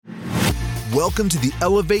Welcome to the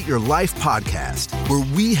Elevate Your Life podcast, where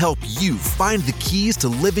we help you find the keys to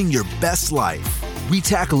living your best life. We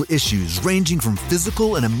tackle issues ranging from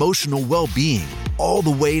physical and emotional well-being, all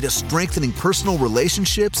the way to strengthening personal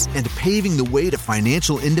relationships and paving the way to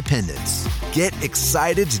financial independence. Get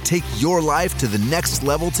excited to take your life to the next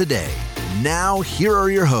level today. Now, here are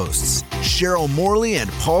your hosts, Cheryl Morley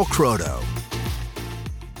and Paul Croto.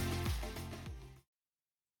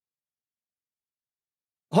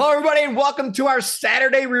 Hello, everybody, and welcome to our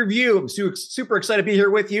Saturday review. I'm super excited to be here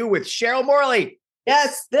with you with Cheryl Morley.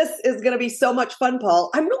 Yes, this is going to be so much fun, Paul.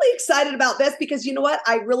 I'm really excited about this because you know what?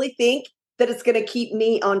 I really think that it's going to keep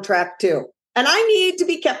me on track too. And I need to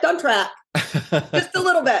be kept on track just a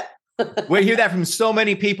little bit. We hear that from so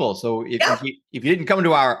many people. So if you didn't come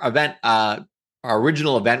to our event, our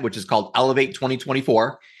original event, which is called Elevate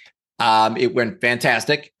 2024, it went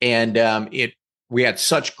fantastic. And we had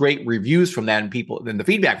such great reviews from that, and the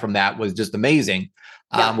feedback from that was just amazing.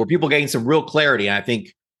 Where people gained some real clarity. And I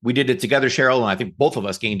think we did it together, Cheryl, and I think both of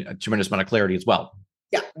us gained a tremendous amount of clarity as well.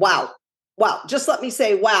 Yeah. Wow. Just let me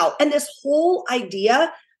say, wow. And this whole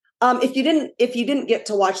idea, if you didn't get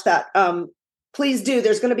to watch that, please do.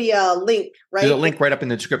 There's going to be a link, right? There's a link right up in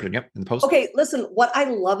the description. Yep. In the post. Okay. Listen, what I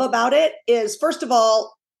love about it is, first of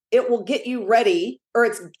all, it will get you ready, or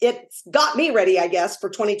it's got me ready, I guess, for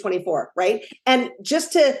 2024, right? And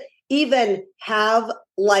just to even have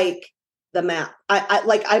like the map,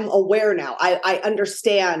 I'm aware now. I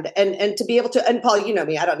understand, and to be able to, and Paul, you know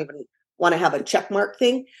me, I don't even want to have a check mark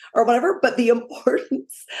thing or whatever, but the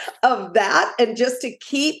importance of that, and just to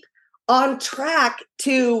keep on track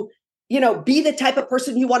to, be the type of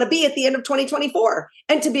person you want to be at the end of 2024,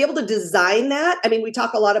 and to be able to design that. I mean, we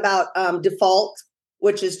talk a lot about default,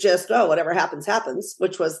 which is just, whatever happens, happens,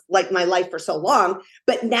 which was like my life for so long.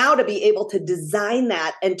 But now to be able to design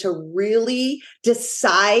that and to really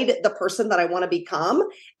decide the person that I want to become,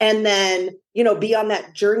 and then, be on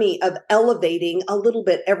that journey of elevating a little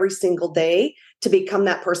bit every single day to become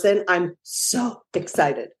that person. I'm so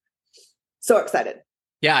excited. So excited.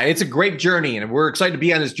 Yeah, it's a great journey, and we're excited to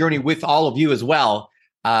be on this journey with all of you as well.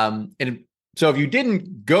 So if you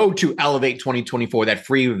didn't go to Elevate 2024, that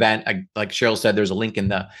free event, like Cheryl said, there's a link in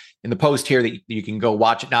the post here that you can go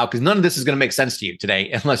watch it now, because none of this is going to make sense to you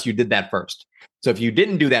today unless you did that first. So if you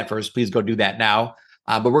didn't do that first, please go do that now.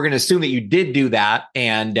 But we're going to assume that you did do that,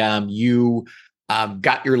 and you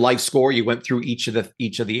got your life score. You went through each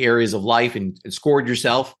of the areas of life and scored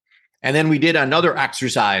yourself. And then we did another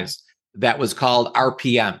exercise that was called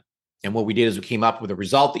RPM. And what we did is we came up with a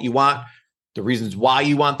result that you want, the reasons why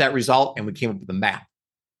you want that result, and we came up with a map.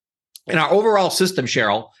 And our overall system,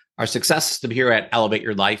 Cheryl, our success system here at Elevate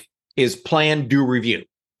Your Life is plan, do, review.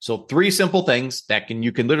 So 3 simple things that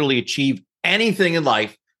you can literally achieve anything in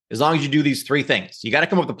life as long as you do these 3 things. You got to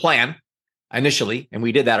come up with a plan initially, and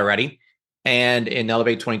we did that already, and in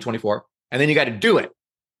Elevate 2024, and then you got to do it.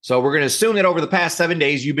 So we're going to assume that over the past 7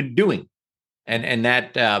 days you've been doing, and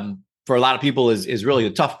that for a lot of people is really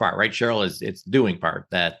the tough part, right, Cheryl? It's the doing part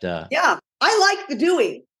that. Yeah. I like the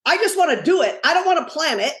doing. I just want to do it. I don't want to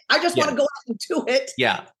plan it. I just want to go out and do it.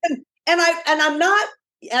 Yeah. And I'm not,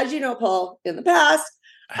 as you know, Paul, in the past,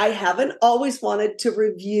 I haven't always wanted to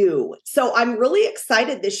review. So I'm really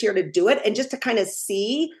excited this year to do it, and just to kind of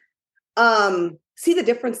see the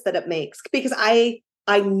difference that it makes, because I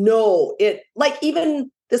know it, like even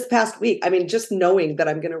this past week, I mean, just knowing that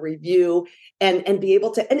I'm going to review and be able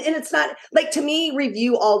to, and it's not like, to me,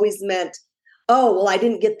 review always meant, oh, well, I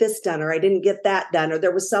didn't get this done, or I didn't get that done, or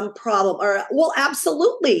there was some problem, or, well,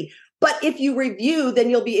 absolutely. But if you review, then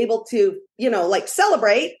you'll be able to,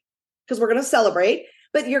 celebrate, because we're going to celebrate,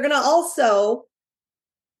 but you're going to also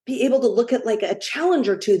be able to look at like a challenge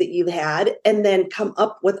or 2 that you've had, and then come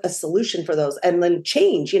up with a solution for those, and then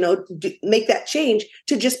change, make that change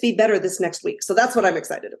to just be better this next week. So that's what I'm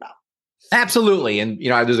excited about. Absolutely. And,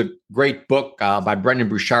 there's a great book by Brendon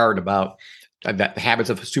Burchard about the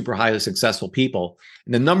habits of super highly successful people.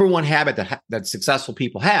 And the number one habit that successful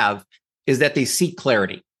people have is that they seek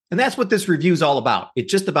clarity. And that's what this review is all about.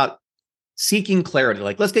 It's just about seeking clarity.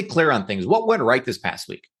 Like, let's get clear on things. What went right this past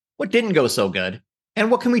week? What didn't go so good?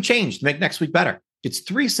 And what can we change to make next week better? It's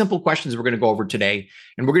 3 simple questions we're going to go over today.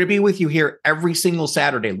 And we're going to be with you here every single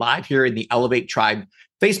Saturday, live here in the Elevate Tribe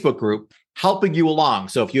Facebook group, helping you along.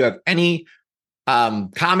 So if you have any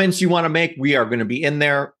comments you want to make, we are going to be in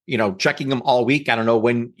there, checking them all week. I don't know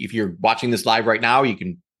if you're watching this live right now, you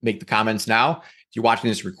can make the comments now. If you're watching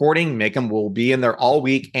this recording, make them. We'll be in there all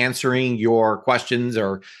week answering your questions.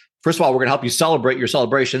 Or first of all, we're going to help you celebrate your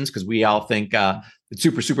celebrations, because we all think it's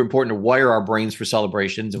super, super important to wire our brains for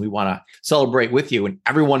celebrations, and we want to celebrate with you. And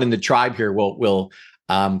everyone in the tribe here will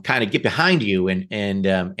kind of get behind you and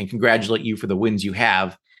congratulate you for the wins you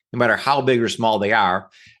have, no matter how big or small they are.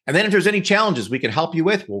 And then if there's any challenges we can help you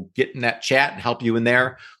with, we'll get in that chat and help you in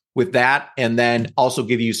there with that. And then also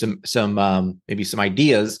give you some maybe some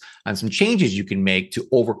ideas on some changes you can make to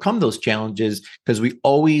overcome those challenges, because we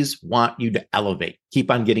always want you to elevate,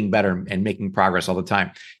 keep on getting better and making progress all the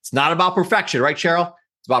time. It's not about perfection, right, Cheryl?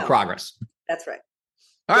 It's about progress. That's right.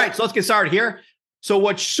 All right, so let's get started here. So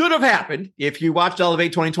what should have happened if you watched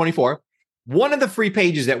Elevate 2024, one of the free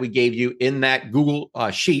pages that we gave you in that Google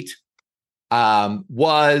sheet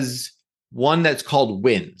was one that's called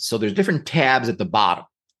Wins. So there's different tabs at the bottom.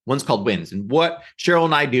 One's called Wins. And what Cheryl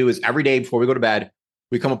and I do is every day before we go to bed,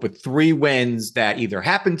 we come up with 3 wins that either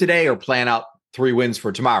happen today or plan out 3 wins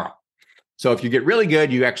for tomorrow. So if you get really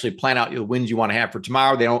good, you actually plan out the wins you want to have for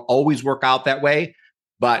tomorrow. They don't always work out that way.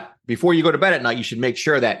 But before you go to bed at night, you should make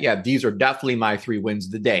sure that, yeah, these are definitely my 3 wins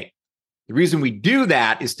of the day. The reason we do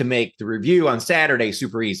that is to make the review on Saturday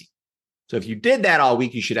super easy. So if you did that all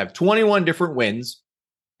week, you should have 21 different wins.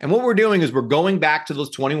 And what we're doing is we're going back to those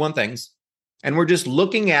 21 things and we're just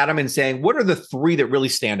looking at them and saying, what are the 3 that really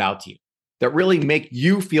stand out to you, that really make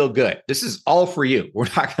you feel good? This is all for you. We're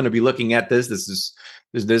not going to be looking at this. This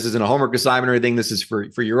isn't a homework assignment or anything. This is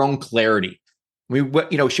for your own clarity.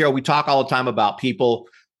 Cheryl, we talk all the time about people.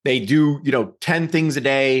 They do, 10 things a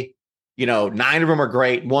day. 9 of them are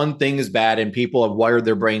great. 1 thing is bad. And people have wired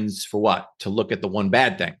their brains for what? To look at the 1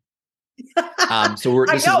 bad thing. This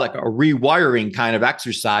is like a rewiring kind of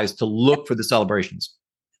exercise to look for the celebrations.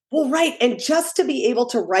 Well, right. And just to be able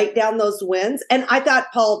to write down those wins. And I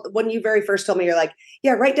thought, Paul, when you very first told me, you're like,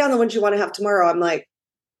 yeah, write down the wins you want to have tomorrow. I'm like,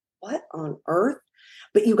 what on earth?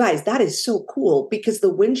 But you guys, that is so cool, because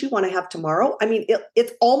the wins you want to have tomorrow, I mean,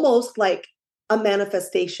 it's almost like a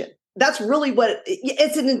manifestation. That's really what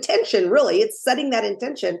it's an intention, really. It's setting that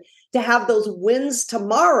intention to have those wins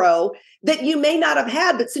tomorrow that you may not have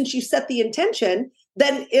had. But since you set the intention,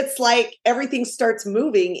 then it's like everything starts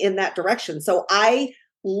moving in that direction. So I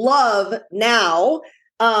love now,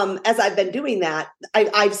 as I've been doing that,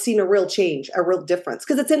 I've seen a real change, a real difference,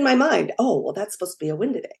 because it's in my mind. Oh, well, that's supposed to be a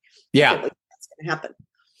win today. Yeah. That's going to happen.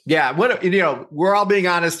 Yeah. We're all being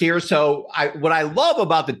honest here. So what I love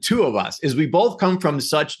about the 2 of us is we both come from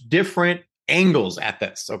such different angles at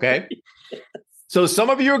this. Okay. So some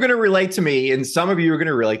of you are going to relate to me and some of you are going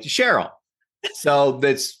to relate to Cheryl. So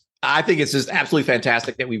I think it's just absolutely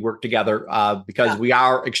fantastic that we work together because we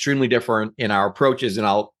are extremely different in our approaches. And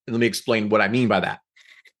let me explain what I mean by that.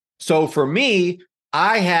 So for me,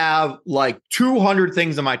 I have like 200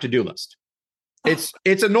 things on my to-do list. It's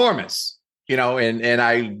enormous, and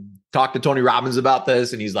I talked to Tony Robbins about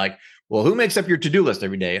this, and he's like, well, who makes up your to-do list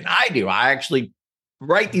every day? And I do. I actually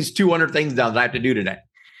write these 200 things down that I have to do today.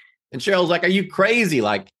 And Cheryl's like, are you crazy?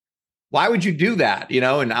 Like, why would you do that?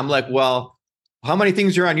 And I'm like, well, how many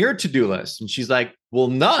things are on your to-do list? And she's like, well,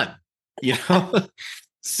 none,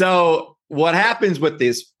 So what happens with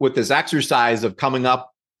this exercise of coming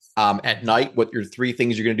up at night, what your 3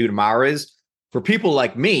 things you're going to do tomorrow is, for people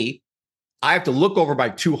like me, I have to look over my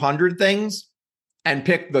 200 things and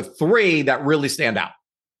pick the 3 that really stand out.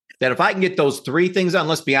 That if I can get those 3 things done,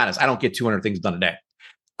 let's be honest, I don't get 200 things done a day.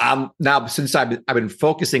 Now, since I've been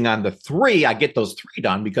focusing on the 3, I get those 3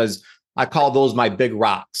 done because I call those my big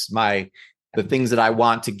rocks, the things that I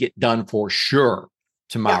want to get done for sure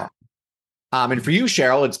tomorrow. Yeah. And for you,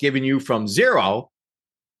 Cheryl, it's giving you from 0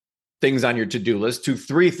 things on your to-do list to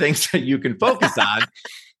 3 things that you can focus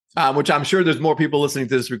on, which I'm sure there's more people listening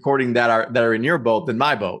to this recording that are in your boat than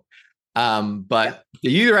my boat. But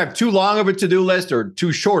you either have too long of a to-do list or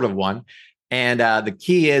too short of one. And the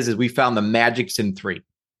key is we found the magic's in 3.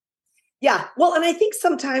 Yeah. Well, and I think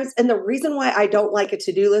sometimes, and the reason why I don't like a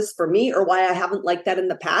to-do list for me, or why I haven't liked that in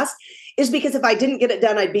the past, is because if I didn't get it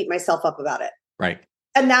done, I'd beat myself up about it. Right.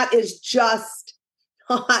 And that is just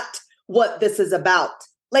not what this is about.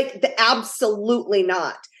 Like, absolutely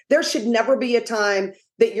not. There should never be a time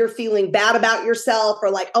that you're feeling bad about yourself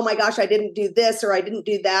or like, oh my gosh, I didn't do this or I didn't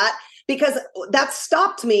do that, because that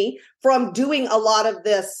stopped me from doing a lot of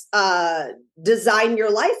this design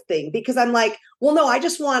your life thing, because I'm like, well, no, I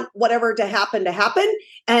just want whatever to happen.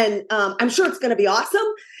 And I'm sure it's going to be awesome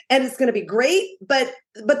and it's going to be great. But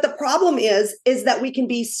the problem is that we can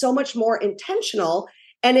be so much more intentional,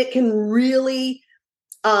 and it can really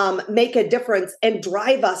make a difference and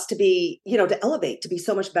drive us to be, to elevate, to be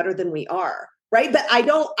so much better than we are. Right. But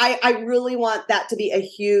I really want that to be a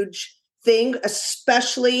huge thing,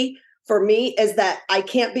 especially for me, is that I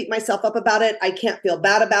can't beat myself up about it. I can't feel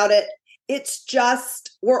bad about it. It's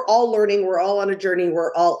just, we're all learning. We're all on a journey.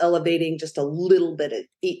 We're all elevating just a little bit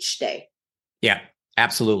each day. Yeah,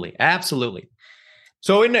 absolutely. Absolutely.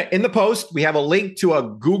 So in the post, we have a link to a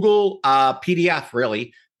Google PDF,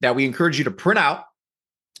 really, that we encourage you to print out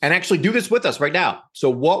and actually do this with us right now. So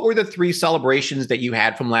what were the 3 celebrations that you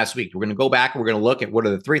had from last week? We're going to go back and we're going to look at what are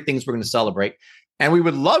the 3 things we're going to celebrate. And we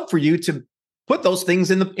would love for you to put those things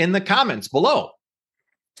in the comments below,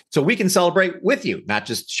 so we can celebrate with you. Not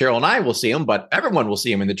just Cheryl and I will see them, but everyone will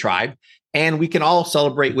see them in the tribe. And we can all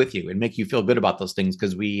celebrate with you and make you feel good about those things,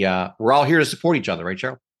 because we're all here to support each other, right,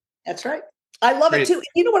 Cheryl? That's right. I love it too.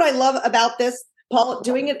 You know what I love about this, Paul,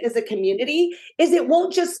 doing it as a community, is it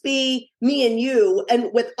won't just be me and you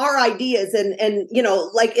and with our ideas and you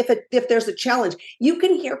know, like if there's a challenge, you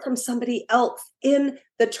can hear from somebody else in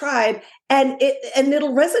the tribe and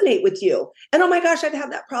it'll resonate with you. And oh my gosh, I've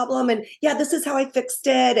had that problem. And yeah, this is how I fixed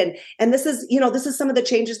it. And this is, you know, this is some of the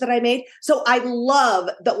changes that I made. So I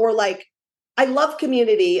love that I love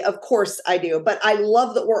community. Of course I do, but I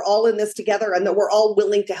love that we're all in this together and that we're all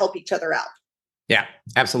willing to help each other out. Yeah,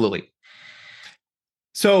 absolutely.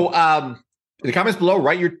 So in the comments below,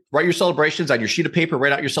 write your celebrations on your sheet of paper,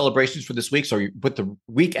 write out your celebrations for this week. So you put the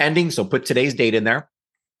week ending. So put today's date in there,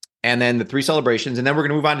 and then the 3 celebrations. And then we're going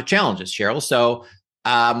to move on to challenges, Cheryl. So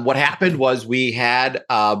what happened was we had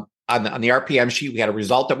on the RPM sheet, we had a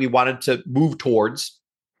result that we wanted to move towards.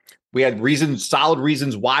 We had solid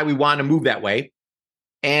reasons why we wanted to move that way.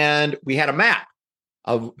 And we had a map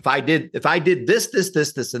of if I did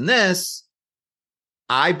this, and this,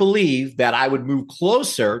 I believe that I would move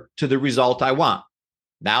closer to the result I want.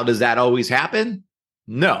 Now, does that always happen?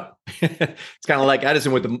 No. It's kind of like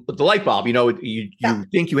Edison with the light bulb. You know, you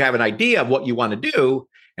think you have an idea of what you want to do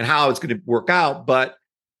and how it's going to work out, but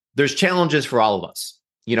there's challenges for all of us.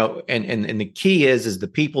 You know, and the key is the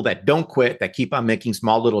people that don't quit, that keep on making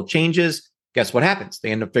small little changes. Guess what happens?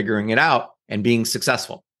 They end up figuring it out and being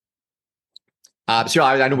successful. So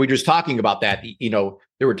I know we were just talking about that. You know,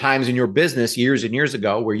 there were times in your business years and years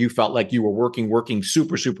ago where you felt like you were working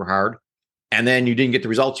super, super hard, and then you didn't get the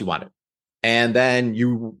results you wanted. And then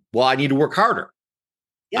I need to work harder.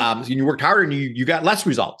 Yeah. So you worked harder and you got less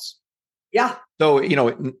results. Yeah. So, you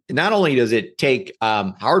know, not only does it take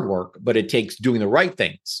hard work, but it takes doing the right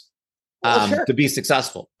things to be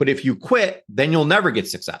successful. But if you quit, then you'll never get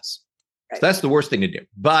success. Right. So that's the worst thing to do.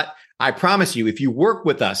 But I promise you, if you work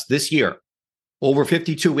with us this year, over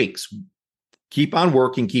 52 weeks, keep on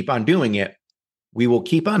working, keep on doing it. We will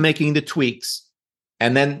keep on making the tweaks,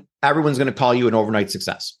 and then everyone's going to call you an overnight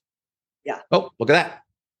success. Yeah. Oh, look at that.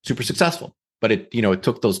 Super successful. But it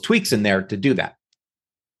took those tweaks in there to do that.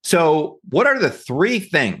 So what are the 3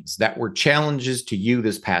 things that were challenges to you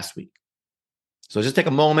this past week? So just take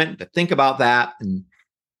a moment to think about that. And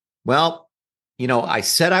well, you know, I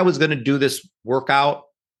said I was going to do this workout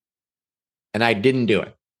and I didn't do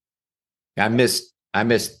it. I missed,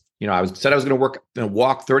 you know, said I was going to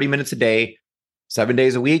walk 30 minutes a day, 7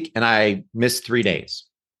 days a week, and I missed 3 days.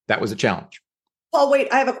 That was a challenge. Paul, wait,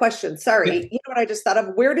 I have a question. Sorry. Yeah. You know what I just thought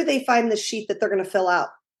of? Where do they find the sheet that they're going to fill out?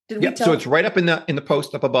 So it's right up in the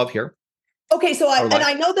post up above here. Okay. So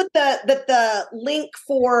I know that the link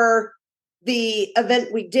for the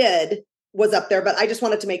event we did was up there, but I just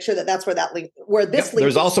wanted to make sure that that's where that link, link.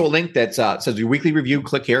 There's also a link that says your weekly review.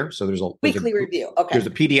 Click here. So there's a weekly review. Okay. There's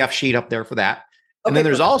a PDF sheet up there for that. And then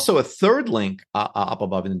there's also a third link up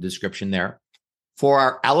above in the description there for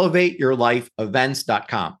our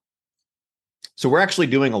elevateyourlifeevents.com. So we're actually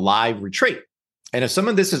doing a live retreat. And if some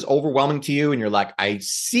of this is overwhelming to you and you're like, I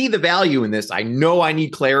see the value in this, I know I need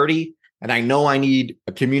clarity and I know I need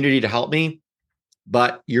a community to help me,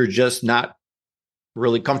 but you're just not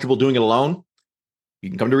really comfortable doing it alone, you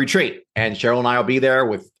can come to retreat. And Cheryl and I will be there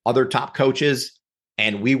with other top coaches,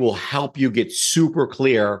 and we will help you get super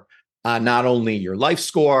clear on not only your life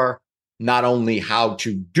score, not only how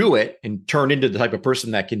to do it and turn into the type of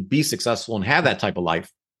person that can be successful and have that type of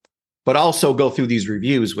life, but also go through these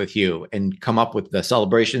reviews with you and come up with the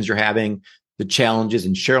celebrations you're having, the challenges.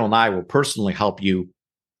 And Cheryl and I will personally help you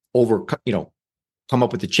come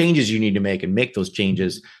up with the changes you need to make and make those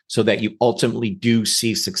changes so that you ultimately do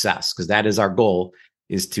see success. Because that is our goal,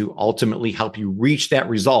 is to ultimately help you reach that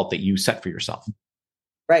result that you set for yourself.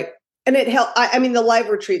 Right. And it helped. I mean, the live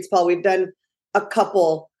retreats, Paul, we've done a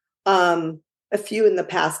couple, a few in the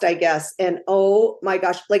past, I guess. And oh my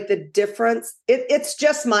gosh, like the difference, it's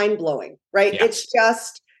just mind blowing, right? Yeah. It's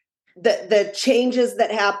just the changes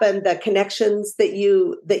that happen, the connections that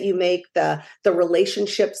you make, the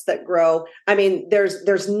relationships that grow. I mean,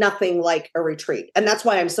 there's nothing like a retreat. And that's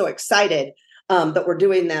why I'm so excited that we're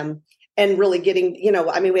doing them and really getting,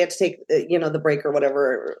 I mean, we had to take, the break or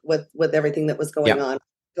whatever with everything that was going on,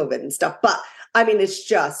 COVID and stuff. But I mean, it's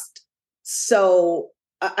just so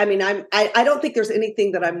I mean, I don't think there's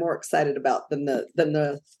anything that I'm more excited about than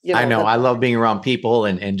the, you know. I know. I love being around people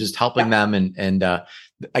and just helping them. And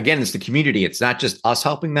again, it's the community. It's not just us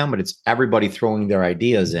helping them, but it's everybody throwing their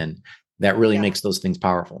ideas in that really makes those things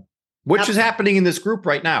powerful, which is happening in this group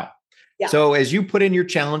right now. Yeah. So as you put in your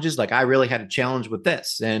challenges, like I really had a challenge with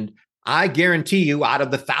this, and I guarantee you out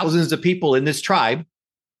of the thousands of people in this tribe,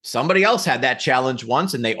 somebody else had that challenge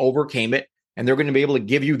once and they overcame it. And they're going to be able to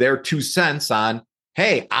give you their 2 cents on,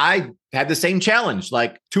 hey, I had the same challenge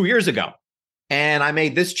like 2 years ago and I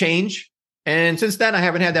made this change. And since then, I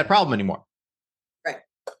haven't had that problem anymore. Right.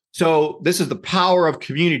 So this is the power of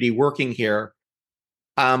community working here.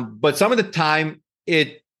 But some of the time,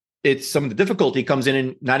 it's some of the difficulty comes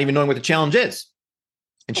in not even knowing what the challenge is.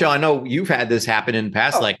 And Cheryl, I know you've had this happen in the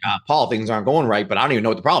past, like, Paul, things aren't going right, but I don't even know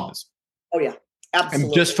what the problem is. Oh, yeah, absolutely.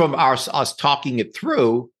 And just from us talking it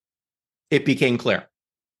through, it became clear.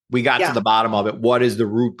 We got to the bottom of it. What is the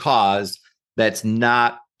root cause that's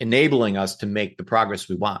not enabling us to make the progress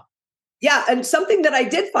we want? Yeah. And something that I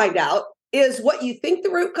did find out is what you think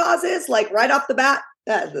the root cause is, like right off the bat,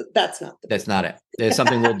 that's not it. There's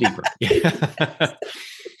something a little deeper.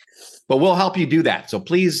 But we'll help you do that. So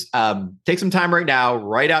please take some time right now,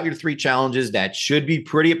 write out your 3 challenges that should be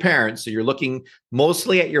pretty apparent. So you're looking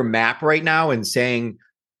mostly at your map right now and saying,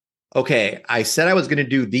 okay, I said I was going to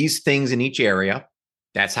do these things in each area.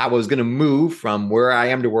 That's how I was going to move from where I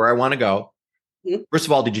am to where I want to go. Mm-hmm. First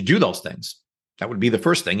of all, did you do those things? That would be the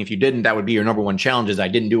first thing. If you didn't, that would be your number 1 challenge is I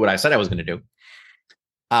didn't do what I said I was going to do.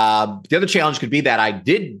 The other challenge could be that I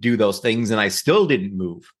did do those things and I still didn't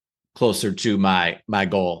move closer to my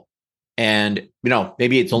goal. And,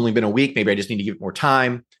 maybe it's only been a week. Maybe I just need to give it more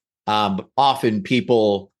time. But often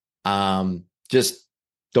people just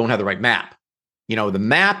don't have the right map. The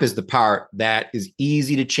map is the part that is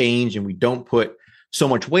easy to change and we don't put so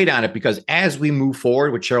much weight on it because as we move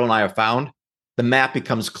forward, what Cheryl and I have found, the map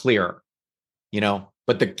becomes clearer,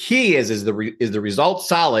 but the key is the result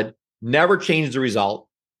solid? Never change the result.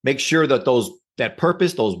 Make sure that that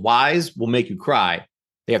purpose, those whys will make you cry.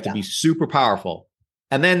 They have to be super powerful.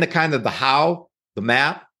 And then the how, the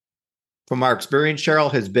map from our experience,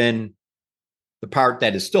 Cheryl, has been the part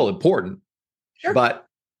that is still important, but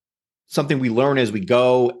something we learn as we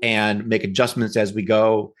go and make adjustments as we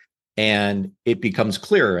go, and it becomes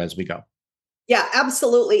clearer as we go. Yeah,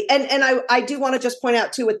 absolutely. And I do want to just point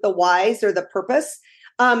out too with the whys or the purpose,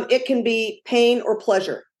 it can be pain or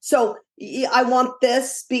pleasure. So I want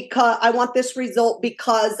this because I want this result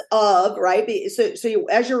because of, right? So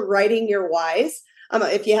as you're writing your whys,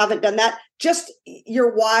 if you haven't done that, just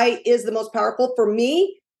your why is the most powerful. For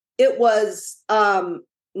me, it was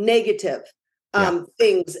negative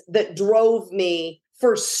things that drove me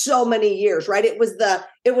for so many years, right? It was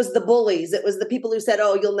the bullies. It was the people who said,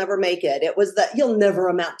 oh, you'll never make it. It was you'll never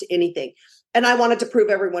amount to anything. And I wanted to prove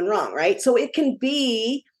everyone wrong, right? So it can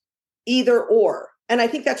be either or. And I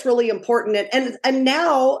think that's really important. And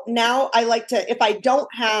now I like to, if I don't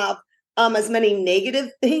have as many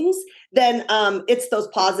negative things, then it's those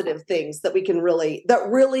positive things that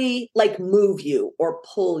really like move you or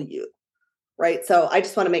pull you. Right. So I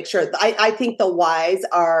just want to make sure I think the whys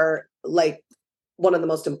are like one of the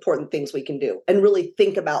most important things we can do and really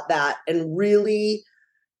think about that and really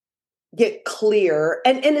get clear.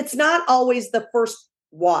 And it's not always the first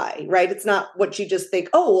why, right? It's not what you just think,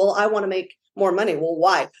 oh, well, I want to make more money. Well,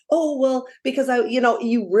 why? Oh, well, because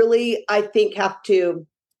you really, I think, have to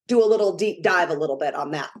do a little deep dive a little bit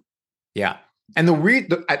on that. Yeah. And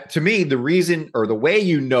to me, the reason or the way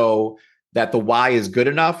that the why is good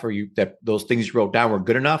enough or that those things you wrote down were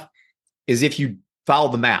good enough is if you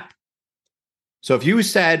follow the map. So if you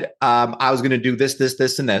said, I was going to do this, this,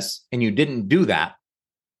 this, and this, and you didn't do that,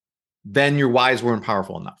 then your whys weren't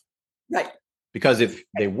powerful enough. Right. Because if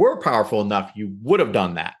they were powerful enough, you would have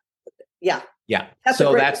done that. Yeah. Yeah. That's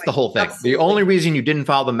the whole thing. Absolutely. The only reason you didn't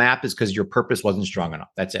follow the map is because your purpose wasn't strong enough.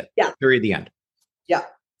 That's it. Yeah. Period. The end. Yeah.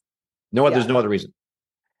 There's no other reason.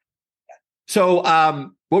 Yeah. So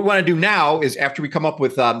what we want to do now is after we come up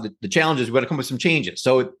with the challenges, we want to come up with some changes.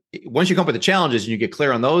 So once you come up with the challenges and you get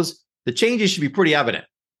clear on those, the changes should be pretty evident.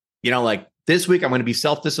 Like this week, I'm going to be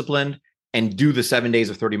self-disciplined and do the 7 days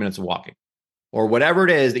of 30 minutes of walking or whatever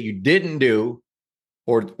it is that you didn't do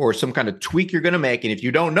or some kind of tweak you're going to make. And if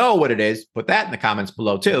you don't know what it is, put that in the comments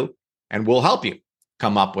below too, and we'll help you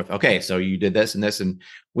come up with, okay, so you did this and this, and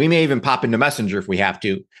we may even pop into Messenger if we have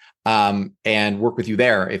to, and work with you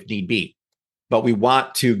there if need be. But we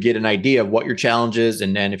want to get an idea of what your challenge is.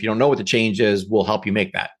 And then if you don't know what the change is, we'll help you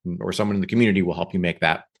make that, or someone in the community will help you make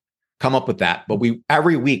that, come up with that. But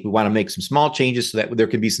every week we want to make some small changes so that there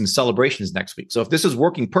can be some celebrations next week. So if this is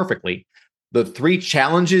working perfectly, the 3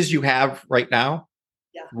 challenges you have right now,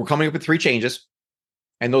 Yeah. we're coming up with 3 changes.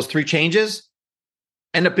 And those 3 changes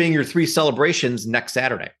end up being your 3 celebrations next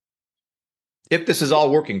Saturday. If this is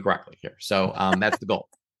all working correctly here. So that's the goal.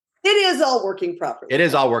 It is all working properly. It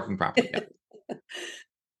is all working properly. Yeah.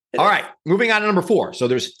 All right. Moving on to number 4. So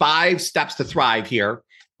there's 5 steps to thrive here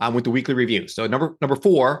with the weekly review. So number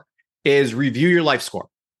 4 is review your life score.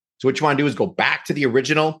 So what you want to do is go back to the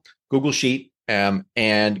original Google Sheet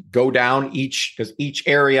and go down because each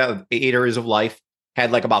area of 8 areas of life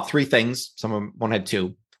had like about 3 things. One had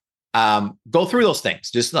 2. Go through those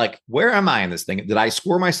things. Just like, where am I in this thing? Did I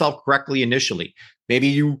score myself correctly initially? Maybe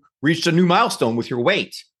you reached a new milestone with your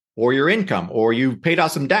weight or your income, or you paid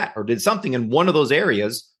off some debt or did something in one of those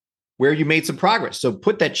areas where you made some progress. So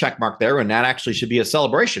put that check mark there. And that actually should be a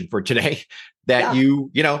celebration for today that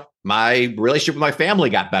my relationship with my family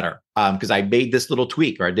got better because I made this little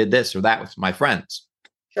tweak or I did this or that with my friends.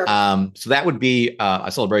 Sure. So that would be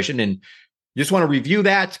a celebration. And you just want to review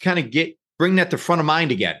that to kind of bring that to front of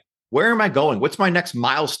mind again. Where am I going? What's my next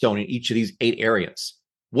milestone in each of these 8 areas?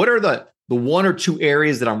 What are the 1 or 2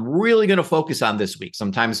 areas that I'm really going to focus on this week?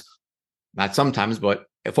 Not sometimes, but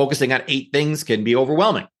focusing on 8 things can be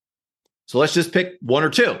overwhelming. So let's just pick 1 or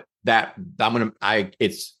 2 that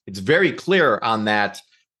it's very clear on that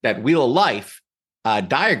wheel of life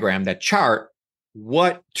diagram, that chart,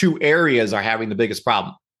 what 2 areas are having the biggest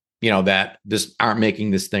problem, that just aren't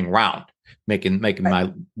making this thing round, making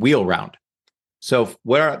my wheel round. So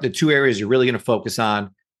what are the 2 areas you're really going to focus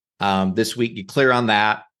on this week? You clear on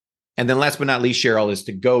that. And then last but not least, Cheryl, is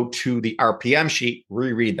to go to the RPM sheet,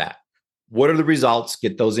 reread that. What are the results?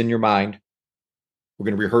 Get those in your mind. We're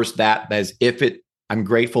going to rehearse that as if I'm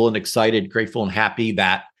grateful and excited, grateful and happy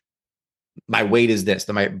that my weight is this,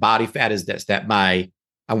 that my body fat is this, that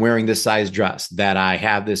I'm wearing this size dress, that I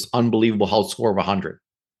have this unbelievable health score of 100.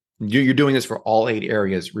 You're doing this for all 8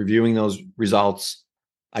 areas, reviewing those results.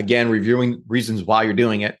 Again, reviewing reasons why you're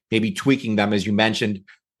doing it, maybe tweaking them, as you mentioned.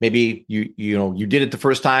 Maybe you did it the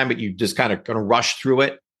first time, but you just kind of going to rush through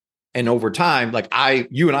it. And over time, like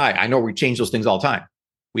you and I know we change those things all the time.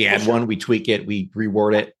 We add one, we tweak it, we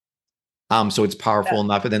reword it. So it's powerful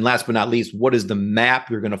enough. And then last but not least, what is the map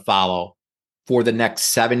you're going to follow for the next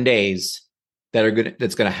 7 days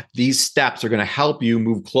these steps are going to help you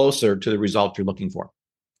move closer to the result you're looking for.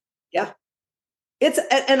 Yeah.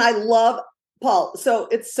 And I love Paul. So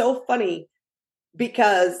it's so funny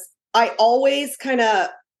because I always kind of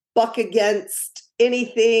buck against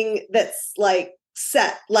anything that's like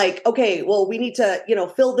set, like, okay, well, we need to,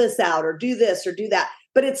 fill this out or do this or do that.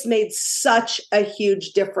 But it's made such a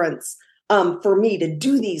huge difference for me to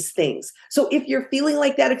do these things. So if you're feeling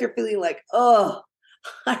like that, if you're feeling like, oh,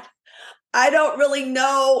 I don't really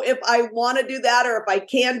know if I want to do that or if I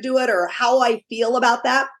can do it or how I feel about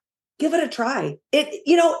that, give it a try.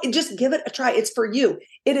 Just give it a try. It's for you.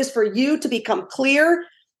 It is for you to become clear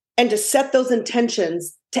and to set those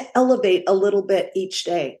intentions to elevate a little bit each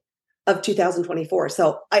day of 2024.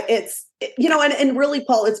 So and really,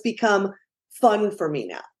 Paul, it's become fun for me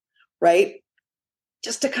now, right?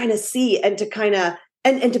 Just to kind of see and to kind of,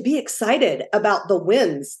 and to be excited about the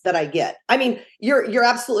wins that I get. I mean, you're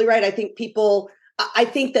absolutely right. I think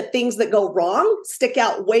that things that go wrong stick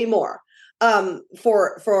out way more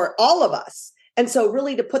for all of us. And so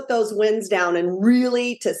really to put those wins down and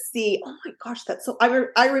really to see, oh my gosh, that's so,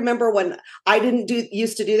 I remember when I didn't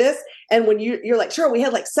used to do this. And when you're like, sure, we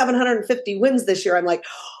had like 750 wins this year. I'm like,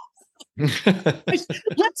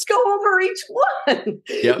 let's go over each one,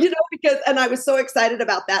 yep. And I was so excited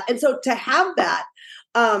about that. And so to have that,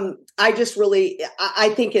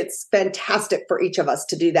 I think it's fantastic for each of us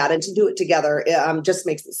to do that and to do it together. Just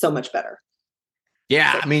makes it so much better.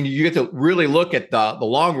 Yeah. I mean, you get to really look at the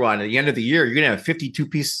long run. At the end of the year, you're going to have 52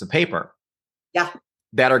 pieces of paper. Yeah.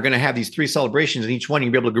 That are going to have these 3 celebrations, and each one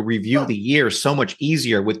you'll be able to review the year so much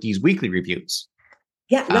easier with these weekly reviews.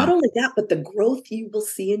 Yeah. Not only that, but the growth you will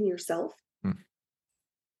see in yourself.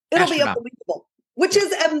 It'll be unbelievable, which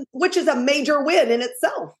is a major win in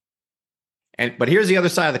itself. But here's the other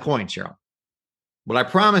side of the coin, Cheryl. What I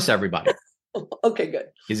promise everybody okay, good.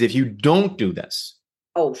 is if you don't do this,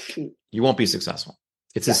 oh shoot, you won't be successful.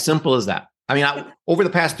 It's as simple as that. I mean, over the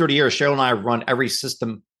past 30 years, Cheryl and I have run every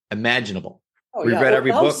system imaginable. We've read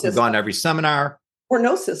every book. System. We've gone to every seminar. Or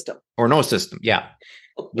no system. Yeah.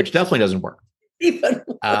 Which definitely doesn't work.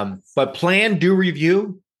 But plan, do,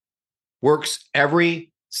 review works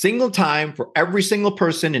every single time for every single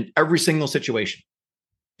person in every single situation.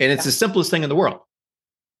 And it's the simplest thing in the world.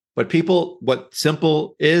 But what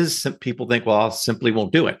simple is, people think, well, I simply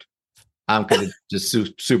won't do it. Because it's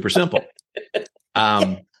just super simple.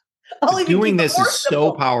 Doing this is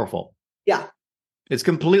so powerful. Yeah. It's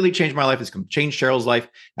completely changed my life. It's changed Cheryl's life.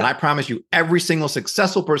 And I promise you, every single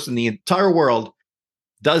successful person in the entire world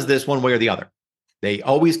does this one way or the other. They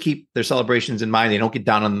always keep their celebrations in mind. They don't get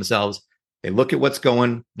down on themselves. They look at what's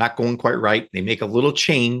not going quite right. They make a little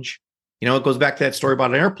change. You know, it goes back to that story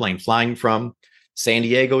about an airplane flying from San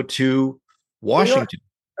Diego to Washington.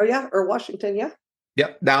 Oh, yeah. Or Washington. Yeah.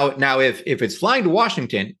 Yep. Now, if it's flying to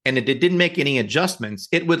Washington and it didn't make any adjustments,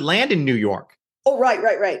 it would land in New York. Oh, right.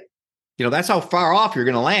 You know, that's how far off you're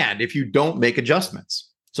going to land if you don't make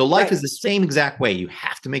adjustments. So life is the same exact way. You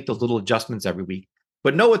have to make those little adjustments every week,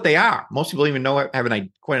 but know what they are. Most people even have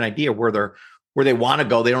quite an idea where they want to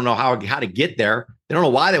go. They don't know how to get there. They don't know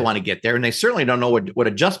why they want to get there. And they certainly don't know what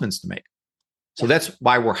adjustments to make. So that's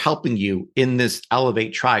why we're helping you in this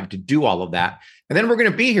Elevate Tribe to do all of that. And then we're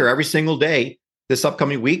going to be here every single day this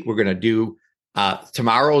upcoming week. We're going to do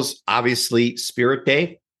tomorrow's obviously Spirit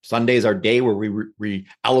Day. Sunday is our day where we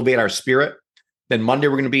elevate our spirit. Then Monday,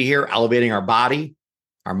 we're going to be here elevating our body,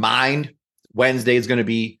 our mind. Wednesday is going to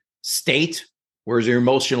be state. Where's your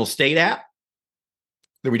emotional state at?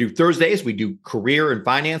 Then we do Thursdays. We do career and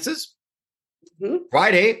finances. Mm-hmm.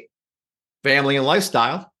 Friday, family and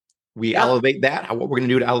lifestyle. We elevate that. What we're going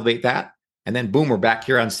to do to elevate that. And then boom, we're back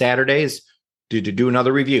here on Saturdays to do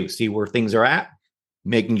another review, see where things are at,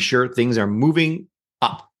 making sure things are moving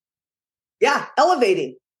up. Yeah,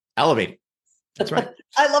 elevating. That's right.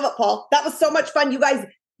 I love it, Paul. That was so much fun. You guys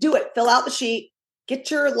do it. Fill out the sheet.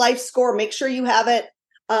 Get your life score. Make sure you have it.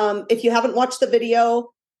 If you haven't watched the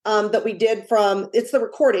video that we did it's the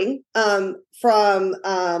recording from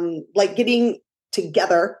like getting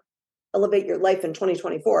together, elevate your life in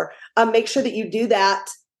 2024. Make sure that you do that.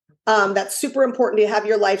 That's super important to have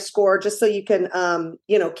your life score just so you can,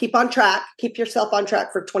 keep yourself on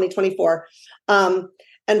track for 2024.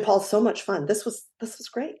 And Paul, so much fun. This was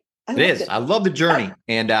great. It is. I love the journey,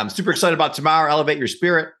 and I'm super excited about tomorrow. Elevate your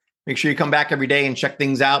spirit. Make sure you come back every day and check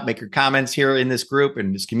things out. Make your comments here in this group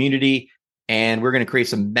and this community, and we're going to create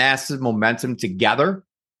some massive momentum together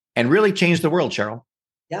and really change the world, Cheryl.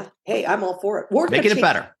 Yeah. Hey, I'm all for it. We're making it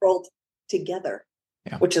better. The world together,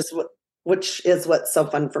 which is what's so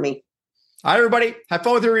fun for me. All right, everybody. Have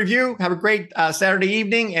fun with your review. Have a great Saturday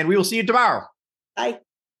evening, and we will see you tomorrow. Bye.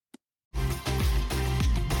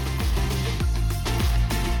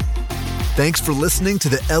 Thanks for listening to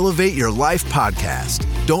the Elevate Your Life podcast.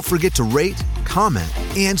 Don't forget to rate, comment,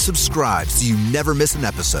 and subscribe so you never miss an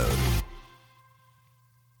episode.